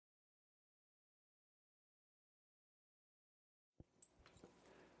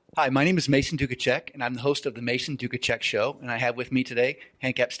Hi, my name is Mason Dukacek, and I'm the host of the Mason Dukacek Show. And I have with me today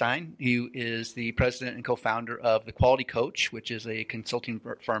Hank Epstein, who is the president and co-founder of The Quality Coach, which is a consulting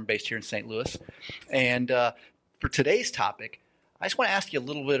firm based here in St. Louis. And for today's topic, I just want to ask you a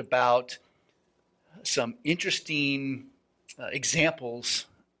little bit about some interesting examples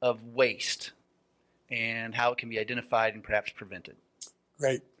of waste and how it can be identified and perhaps prevented.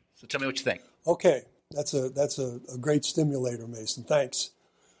 Great. So tell me what you think. Okay, that's a great stimulator, Mason. Thanks.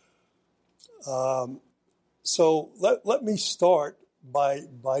 So let me start by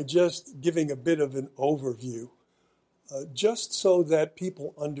just giving a bit of an overview, just so that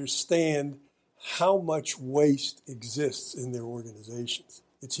people understand how much waste exists in their organizations.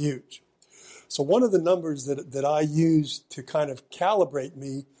 It's huge. So one of the numbers that I use to kind of calibrate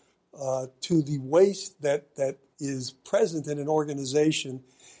me to the waste that is present in an organization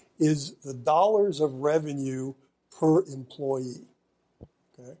is the dollars of revenue per employee.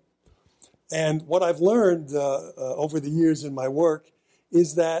 Okay? And what I've learned over the years in my work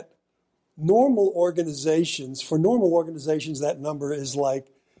is that for normal organizations, that number is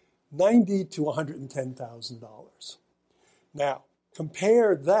like $90,000 to $110,000. Now,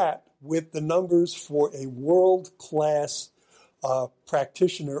 compare that with the numbers for a world-class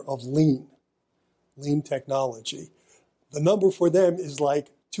practitioner of lean technology. The number for them is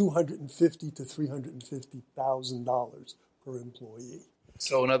like $250,000 to $350,000 per employee.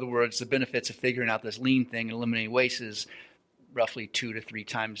 So in other words, the benefits of figuring out this lean thing and eliminating waste is roughly 2 to 3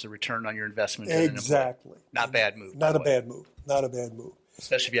 times the return on your investment. Exactly. Not a bad move. Not a bad move. Not a bad move.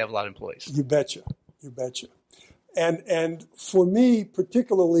 Especially if you have a lot of employees. You betcha. You betcha. And for me,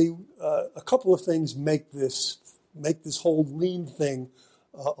 particularly, a couple of things make this whole lean thing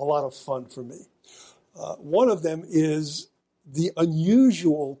a lot of fun for me. One of them is the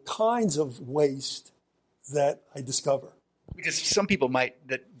unusual kinds of waste that I discover. Because some people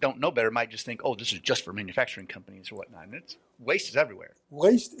that don't know better might just think, oh, this is just for manufacturing companies or whatnot. And waste is everywhere.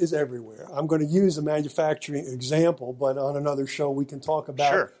 Waste is everywhere. I'm going to use a manufacturing example, but on another show we can talk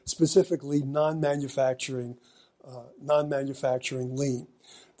about specifically non-manufacturing lean.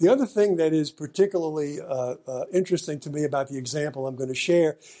 The other thing that is particularly interesting to me about the example I'm going to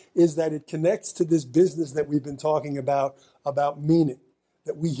share is that it connects to this business that we've been talking about meaning,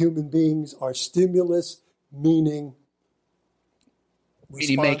 that we human beings are stimulus, meaning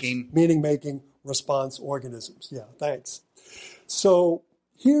making response organisms. Yeah, thanks. So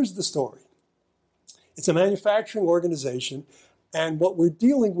here's the story. It's a manufacturing organization, and what we're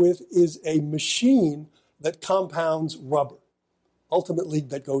dealing with is a machine that compounds rubber. Ultimately,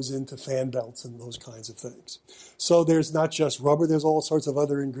 that goes into fan belts and those kinds of things. So there's not just rubber, there's all sorts of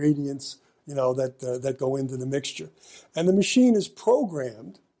other ingredients, that go into the mixture. And the machine is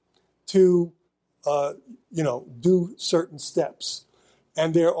programmed to, do certain steps.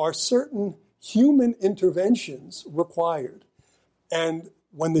 And there are certain human interventions required. And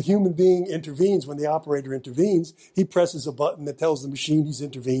when the human being intervenes, when the operator intervenes, he presses a button that tells the machine he's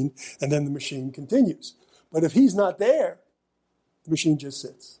intervened, and then the machine continues. But if he's not there, the machine just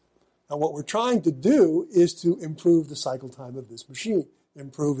sits. And what we're trying to do is to improve the cycle time of this machine,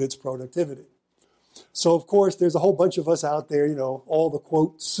 improve its productivity. So, of course, there's a whole bunch of us out there, all the,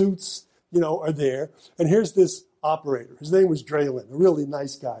 quote, suits, are there. And here's this operator. His name was Draylen, a really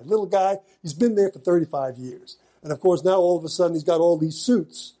nice guy. Little guy, he's been there for 35 years. And, of course, now all of a sudden he's got all these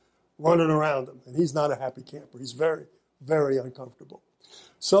suits running around him. And he's not a happy camper. He's very, very uncomfortable.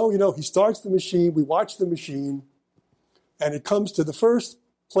 So, he starts the machine. We watch the machine. And it comes to the first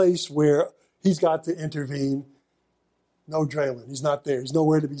place where he's got to intervene. No Draylen. He's not there. He's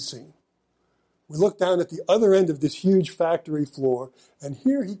nowhere to be seen. We look down at the other end of this huge factory floor, and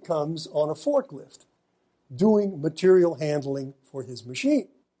here he comes on a forklift doing material handling for his machine.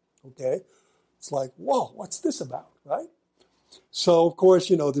 Okay? It's like, whoa, what's this about, right? So, of course,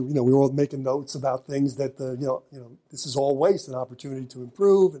 we were all making notes about things that, this is all waste, an opportunity to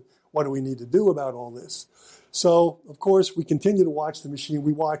improve, and what do we need to do about all this? So, of course, we continue to watch the machine.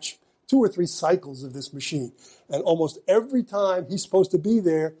 We watch 2 or 3 cycles of this machine. And almost every time he's supposed to be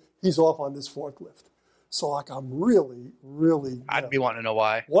there, he's off on this forklift. So, I'm really, really... I'd be wanting to know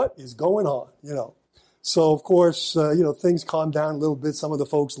why. What is going on, So, of course, things calm down a little bit. Some of the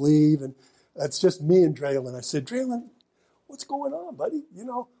folks leave, and it's just me and Draylen. I said, Draylen, what's going on, buddy?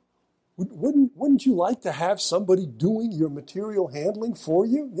 Wouldn't you like to have somebody doing your material handling for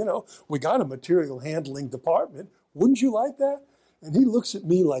you? We got a material handling department. Wouldn't you like that? And he looks at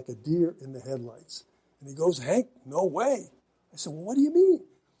me like a deer in the headlights. And he goes, Hank, no way. I said, well, what do you mean?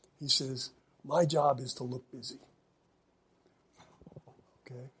 He says, my job is to look busy.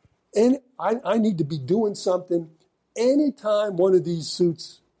 Okay. And I need to be doing something anytime one of these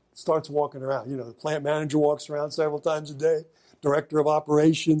suits starts walking around. You know, the plant manager walks around several times a day, director of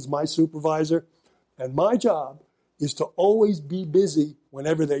operations, my supervisor. And my job is to always be busy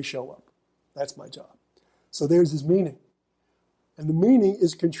whenever they show up. That's my job. So there's his meaning. And the meaning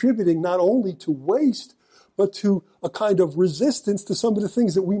is contributing not only to waste, but to a kind of resistance to some of the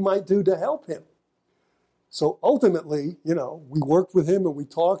things that we might do to help him. So ultimately, you know, we worked with him and we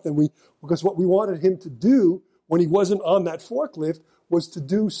talked, and because what we wanted him to do when he wasn't on that forklift was to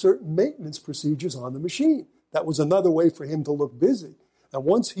do certain maintenance procedures on the machine. That was another way for him to look busy. And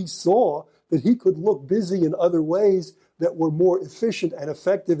once he saw that he could look busy in other ways that were more efficient and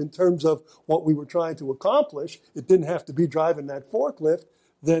effective in terms of what we were trying to accomplish, it didn't have to be driving that forklift,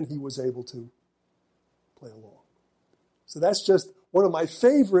 then he was able to play along. So that's just one of my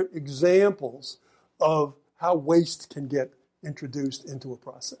favorite examples of how waste can get introduced into a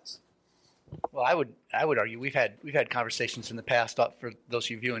process. Well, I would argue we've had conversations in the past, for those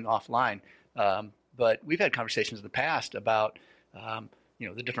of you viewing offline, but we've had conversations in the past about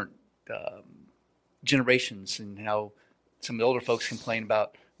the different generations and how some of the older folks complain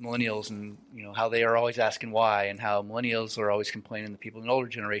about millennials and how they are always asking why, and how millennials are always complaining. The people in the older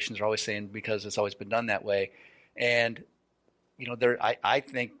generations are always saying because it's always been done that way. And I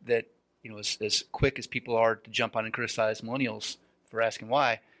think that as quick as people are to jump on and criticize millennials for asking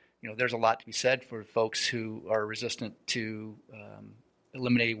why, there's a lot to be said for folks who are resistant to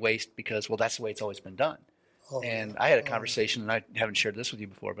eliminating waste because, well, that's the way it's always been done. And I had a conversation, and I haven't shared this with you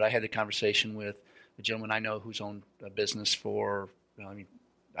before, but I had the conversation with a gentleman I know who's owned a business for,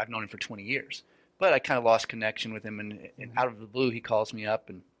 I've known him for 20 years. But I kind of lost connection with him, and out of the blue, he calls me up,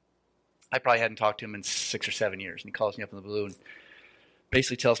 and I probably hadn't talked to him in 6 or 7 years. And he calls me up in the blue and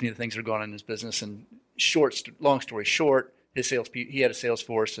basically tells me the things that are going on in his business. And long story short, he had a sales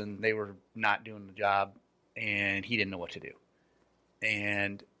force, and they were not doing the job, and he didn't know what to do.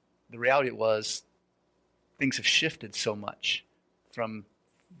 And the reality was, things have shifted so much from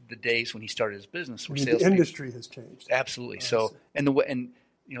the days when he started his business. Where the industry has changed. Absolutely. So,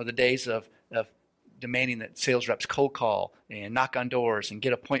 the days of demanding that sales reps cold call and knock on doors and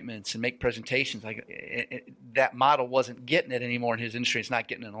get appointments and make presentations, that model wasn't getting it anymore in his industry. It's not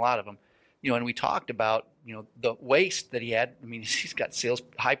getting it in a lot of them. And we talked about, the waste that he had. I mean, he's got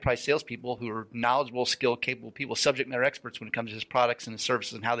high-priced salespeople who are knowledgeable, skilled, capable people, subject matter experts when it comes to his products and his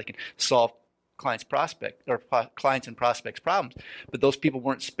services and how they can solve clients and prospects problems. But those people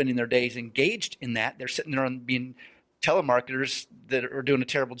weren't spending their days engaged in that. They're sitting there and being telemarketers that are doing a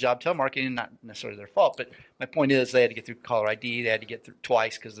terrible job telemarketing, not necessarily their fault. But my point is, they had to get through caller ID. They had to get through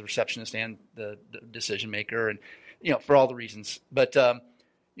twice because the receptionist and the decision maker, and for all the reasons. But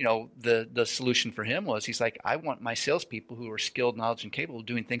the solution for him was, he's like, I want my salespeople who are skilled, knowledge, and capable of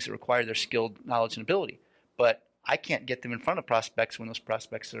doing things that require their skilled knowledge and ability. But I can't get them in front of prospects when those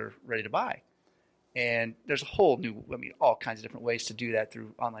prospects are ready to buy. And there's a whole new, all kinds of different ways to do that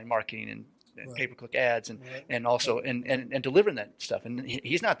through online marketing and right. pay-per-click ads and also and delivering that stuff. And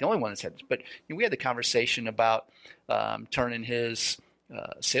he's not the only one that's had this. But we had the conversation about turning his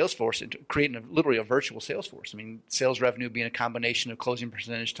sales force into creating literally a virtual sales force. Sales revenue being a combination of closing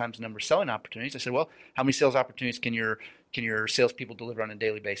percentage times the number of selling opportunities. I said, well, how many sales opportunities can your salespeople deliver on a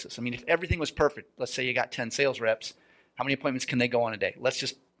daily basis? If everything was perfect, let's say you got 10 sales reps, how many appointments can they go on a day?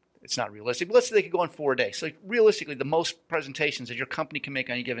 It's not realistic, but let's say they could go on 4 a day. So realistically, the most presentations that your company can make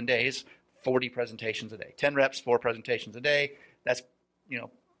on any given day is 40 presentations a day. 10 reps, 4 presentations a day. That's,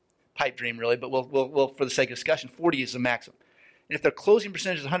 pipe dream really, but we'll for the sake of discussion, 40 is the maximum. And if their closing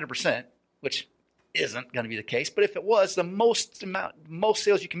percentage is 100%, which isn't going to be the case, but if it was, the most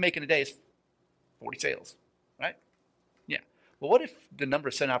sales you can make in a day is 40 sales, right? Yeah. Well, what if the number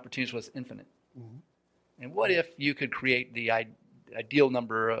of selling opportunities was infinite? Mm-hmm. And what if you could create the ideal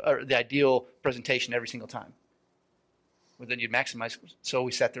number or the ideal presentation every single time? Well, then you'd maximize. So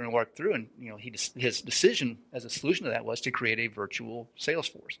we sat there and worked through, and his decision as a solution to that was to create a virtual sales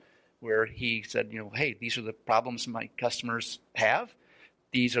force, where he said, hey, these are the problems my customers have.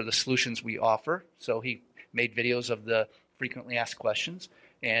 These are the solutions we offer. So he made videos of the frequently asked questions,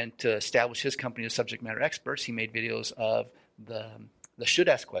 and to establish his company as subject matter experts, he made videos of the should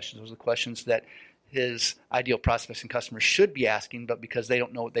ask questions. Those are the questions that his ideal prospects and customers should be asking, but because they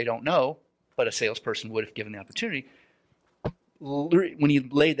don't know what they don't know, but a salesperson would if given the opportunity. When he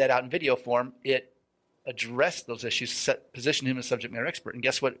laid that out in video form, it addressed those issues, positioned him as a subject matter expert. And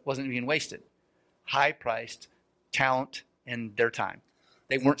guess what wasn't being wasted? High-priced talent and their time.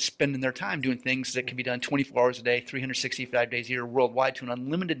 They weren't spending their time doing things that could be done 24 hours a day, 365 days a year, worldwide to an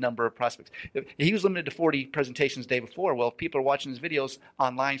unlimited number of prospects. He was limited to 40 presentations a day before. Well, if people are watching his videos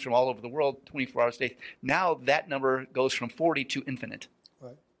online from all over the world 24 hours a day, now that number goes from 40 to infinite.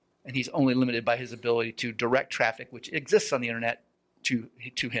 Right. and he's only limited by his ability to direct traffic, which exists on the internet, to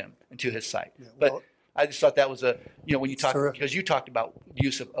him and to his site. Yeah, But well, I just thought that was when you talk, terrific. because you talked about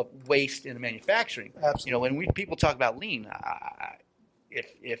use of waste in manufacturing. Absolutely. When people talk about lean,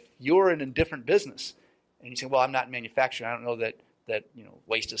 if you're in a different business and you say, well, I'm not in manufacturing, I don't know that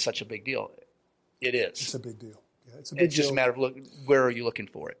waste is such a big deal. It is. It's a big deal. Yeah, it's a big It's just deal. a matter of where are you looking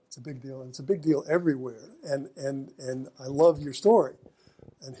for it? It's a big deal, and it's a big deal everywhere. And I love your story.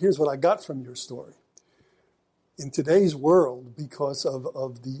 And here's what I got from your story. In today's world, because of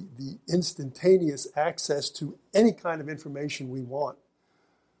the instantaneous access to any kind of information we want,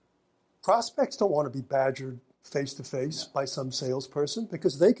 prospects don't want to be badgered face-to-face by some salesperson,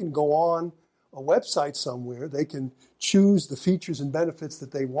 because they can go on a website somewhere, they can choose the features and benefits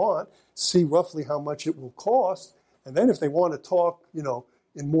that they want, see roughly how much it will cost, and then if they want to talk,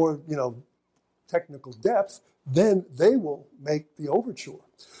 in more, technical depth, then they will make the overture.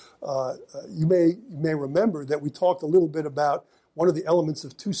 You may remember that we talked a little bit about one of the elements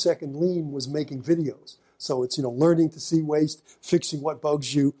of 2-second lean was making videos. So it's, learning to see waste, fixing what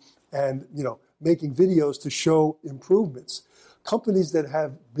bugs you, and, making videos to show improvements. Companies that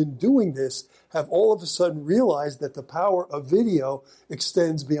have been doing this have all of a sudden realized that the power of video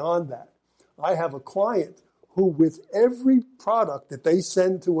extends beyond that. I have a client who, with every product that they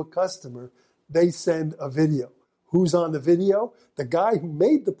send to a customer, they send a video. Who's on the video? The guy who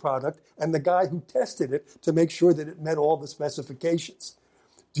made the product and the guy who tested it to make sure that it met all the specifications.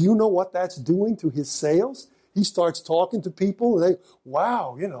 Do you know what that's doing to his sales? He starts talking to people and they,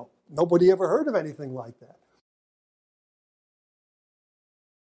 wow, nobody ever heard of anything like that.